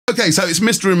Okay, so it's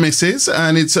Mr. and Mrs.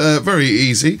 and it's very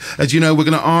easy. As you know, we're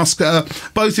going to ask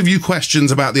both of you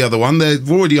questions about the other one.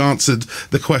 They've already answered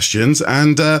the questions,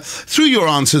 and through your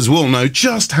answers, we'll know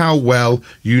just how well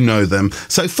you know them.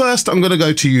 So first, I'm going to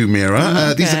go to you,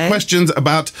 Meera. These are questions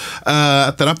about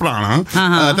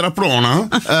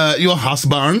your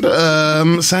husband,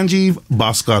 Sanjeev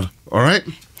Bhaskar. All right?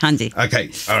 Handy.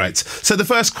 Okay, all right. So the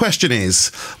first question is,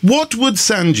 what would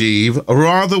Sanjeev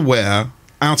rather wear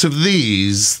out of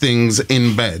these things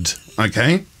in bed?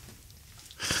 Okay?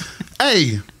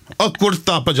 A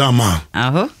kurta pajama.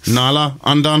 Nala,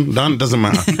 undone, done, doesn't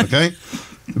matter. Okay?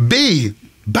 B,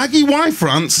 baggy Y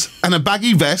fronts and a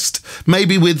baggy vest,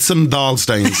 maybe with some dal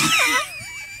stains.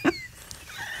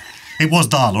 It was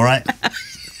dal, all right?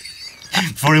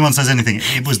 Before anyone says anything,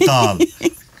 it was dal.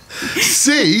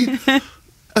 C,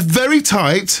 a very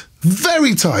tight,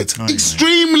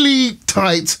 extremely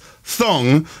tight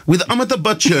thong with Amitabh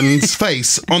Bachchan's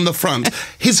face on the front.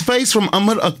 His face from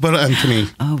Amar Akbar Anthony.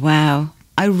 Oh, wow.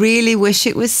 I really wish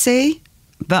it was C,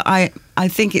 but I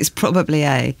think it's probably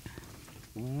A.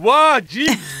 Wah,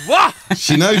 gee, wah!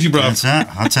 She knows you, bro. That's that,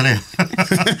 I'll tell you.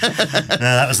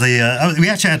 That was the... we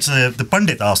actually had the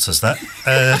pundit asked us that.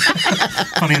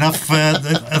 Funny enough,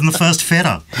 on the first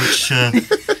Fera, which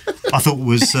I thought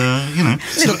was, you know...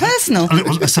 A little personal.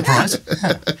 A surprise.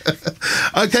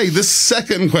 Okay, the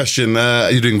second question.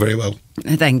 You're doing very well.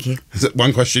 Thank you. Is it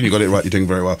one question? You got it right. You're doing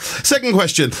very well. Second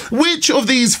question. Which of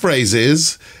these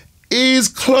phrases is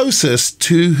closest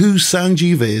to who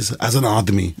Sanjeev is as an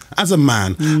admi, as a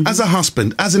man, as a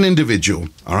husband, as an individual?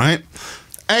 All right?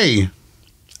 A,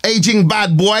 aging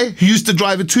bad boy who used to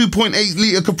drive a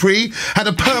 2.8-litre Capri, had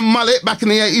a perm mullet back in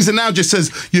the 80s and now just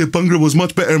says, yeah, Bhangra was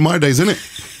much better in my days, isn't it?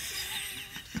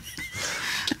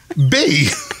 B,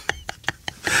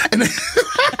 and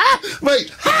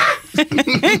wait.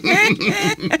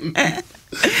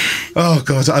 Oh,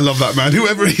 God, I love that man.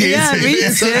 Whoever he is. Yeah,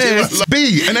 me too.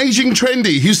 B, an aging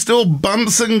trendy who still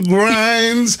bumps and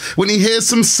grinds when he hears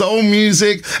some soul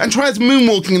music and tries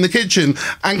moonwalking in the kitchen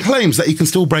and claims that he can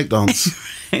still breakdance.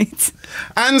 Right.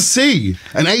 And C,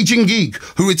 an aging geek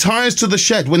who retires to the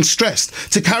shed when stressed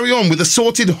to carry on with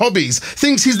assorted hobbies,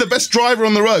 thinks he's the best driver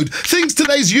on the road, thinks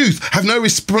today's youth have no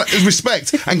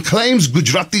respect and claims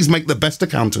Gujaratis make the best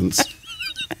accountants.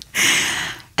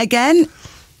 Again,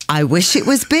 I wish it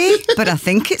was B, but I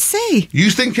think it's C.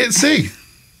 You think it's C?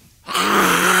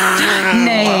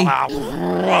 Nay.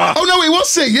 Oh, no, it was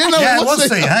C. Yeah, no, Yeah, it was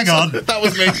C. Hang on. That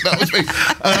was me. That was me.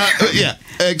 Yeah,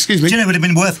 excuse me. Do you know, it would have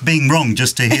been worth being wrong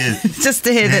just to hear... Just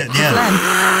to hear the phlegm.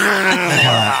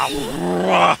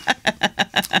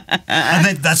 And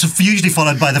then that's usually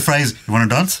followed by the phrase, you want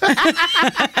to dance?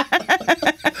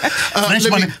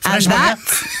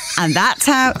 And that's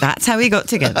how we got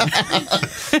together.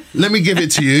 Let me give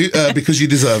it to you because you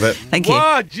deserve it. Thank you.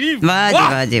 Wah, gee,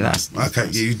 wah! Okay,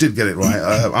 you did get it right.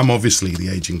 I'm obviously the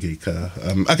aging geek.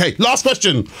 Okay, last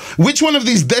question. Which one of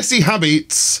these desi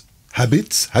habits,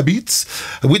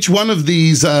 which one of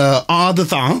these are the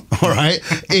thang, all right,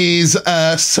 is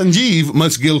Sanjeev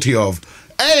most guilty of?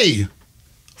 A,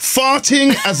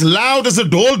 farting as loud as a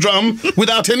door drum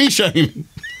without any shame.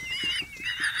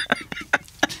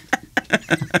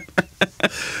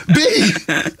 B,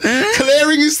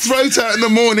 clearing his throat out in the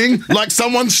morning like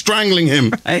someone's strangling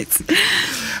him. Right.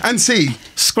 And C,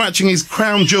 scratching his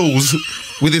crown jewels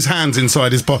with his hands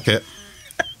inside his pocket.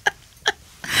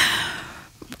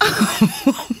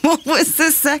 What was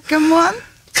the second one?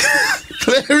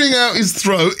 Clearing out his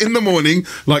throat in the morning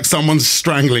like someone's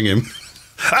strangling him.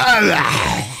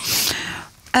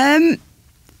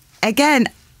 Again,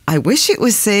 I wish it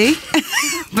was C,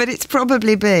 but it's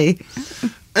probably B.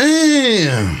 Really?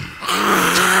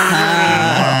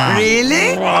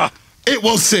 It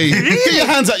was C. Really? Get your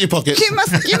hands out your pockets. You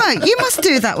must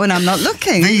do that when I'm not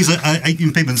looking. These are,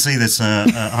 people can see this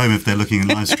at home if they're looking at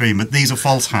live stream, but these are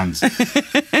false hands.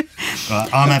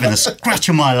 I'm having a scratch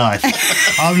of my life.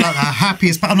 I'm like the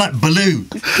happiest, I'm like Baloo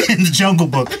in the Jungle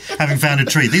Book, having found a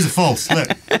tree. These are false. Look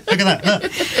at that,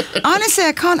 look. Honestly,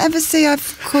 I can't ever see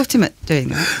I've caught him at doing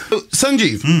that.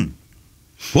 Sanjeev,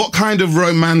 what kind of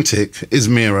romantic is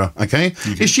Meera, okay?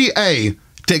 Is she A,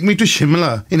 take me to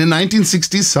Shimla in a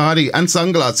 1960s sari and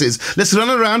sunglasses. Let's run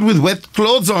around with wet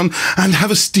clothes on and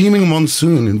have a steaming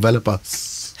monsoon envelop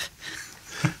us.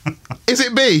 Is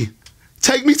it B,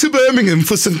 take me to Birmingham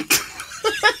for some...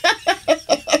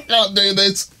 I can't do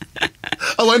this.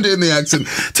 I won't do it in the accent.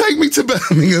 Take me to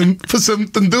Birmingham for some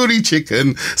tandoori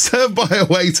chicken served by a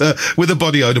waiter with a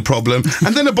body odour problem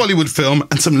and then a Bollywood film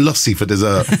and some lassi for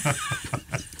dessert.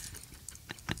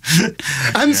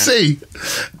 And C,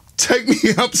 Take me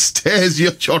upstairs,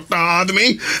 you chota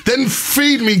admi. Then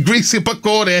feed me greasy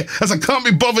pakode, as I can't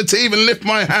be bothered to even lift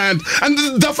my hand. And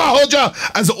dafa hoja,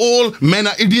 as all men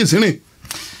are idiots, innit?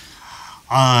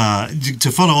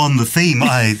 To follow on the theme,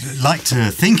 I like to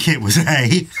think it was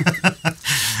A.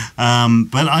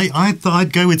 But I thought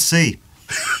I'd go with C.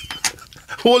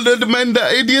 All the men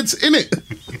that are idiots, innit?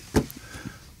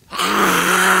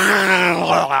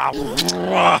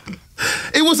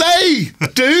 It was A,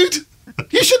 dude.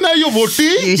 You should know your word.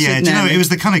 You should Yeah, do you know, know. it was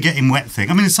the kind of getting wet thing.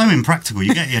 I mean, it's so impractical.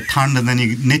 You get your tan and then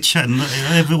you knit it and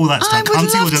all that stuff. I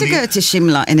would love to go to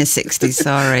Shimla in a 60s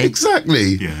sari.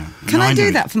 Exactly. Yeah. Can No, I do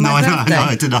know. that for my birthday? No,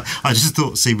 I didn't. I just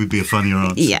thought C would be a funnier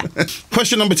answer. Yeah.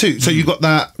 Question number 2. So you got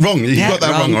that wrong. You Yeah, got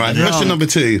that wrong, wrong, all right? wrong. Question number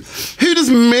 2. Who does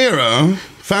Meera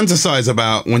fantasize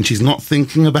about when she's not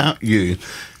thinking about you?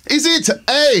 Is it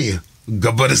A,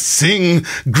 Gabbar Singh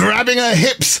grabbing her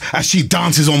hips as she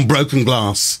dances on broken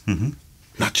glass?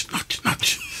 Nudge, nudge,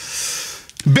 nudge.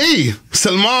 B,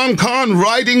 Salman Khan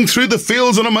riding through the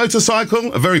fields on a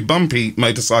motorcycle, a very bumpy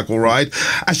motorcycle ride,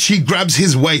 as she grabs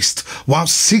his waist while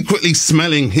secretly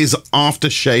smelling his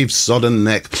aftershave sodden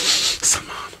neck.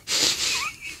 Salman.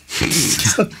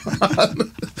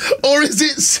 Or is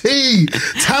it C,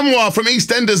 Tamwa from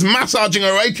EastEnders massaging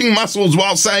her aching muscles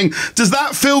while saying, "Does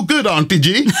that feel good, Auntie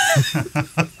G?"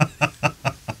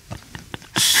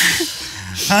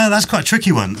 That's quite a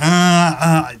tricky one.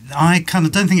 I kind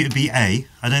of don't think it would be A.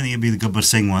 I don't think it would be the Gabbar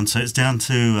Singh one. So it's down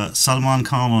to Salman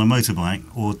Khan on a motorbike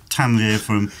or Tanvir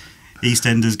from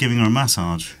EastEnders giving her a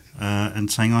massage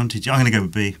and saying, "Auntie G." I'm going to go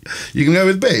with B. You can go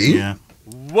with B? Yeah.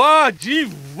 Wah, gee,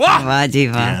 wah.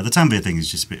 Wadiva. Yeah, the Tanvir thing is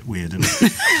just a bit weird, isn't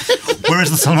it? Whereas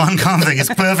the Salman Khan thing is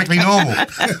perfectly normal.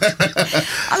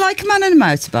 I like a man on a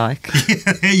motorbike.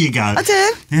 Here you go. I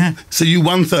do. Yeah. So you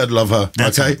 1/3 love her,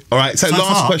 That's okay? it. All right, so last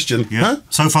far. question. Yeah. Huh?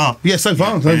 So far. Yeah, so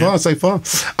far, Yeah. so far.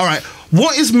 All right,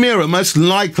 what is Meera most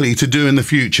likely to do in the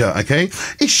future, okay?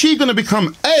 Is she going to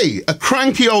become A, a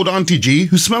cranky old Auntie G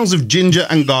who smells of ginger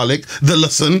and garlic, the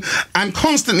listen, and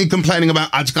constantly complaining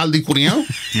about ajkal di kuriyan?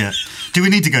 Yeah. Do we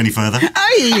need to go any further?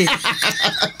 Aye.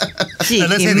 Cheeky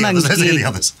Let's hear the others. Let's hear the monkey.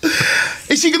 others.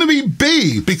 Is she going to be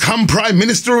B, become Prime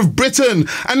Minister of Britain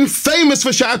and famous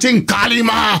for shouting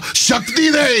Kalima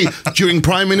Shakti De during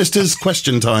Prime Minister's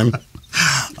question time?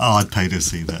 Oh, I'd pay to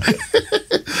see that.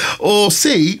 Or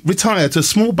C, retire to a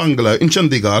small bungalow in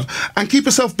Chandigarh and keep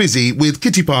herself busy with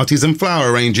kitty parties and flower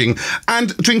arranging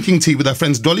and drinking tea with her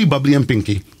friends Dolly, Bubbly and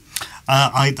Pinky?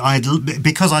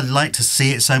 Because I'd like to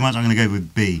see it so much, I'm going to go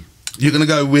with B. You're going to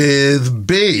go with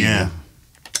B? Yeah.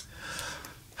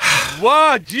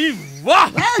 Wah, gee, wah.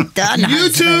 Well done, You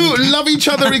two husband. love each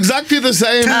other exactly the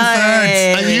same.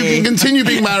 Hey. And you can continue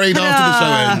being married after the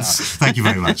show ends. Thank you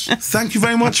very much. Thank you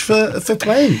very much for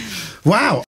playing.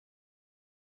 Wow.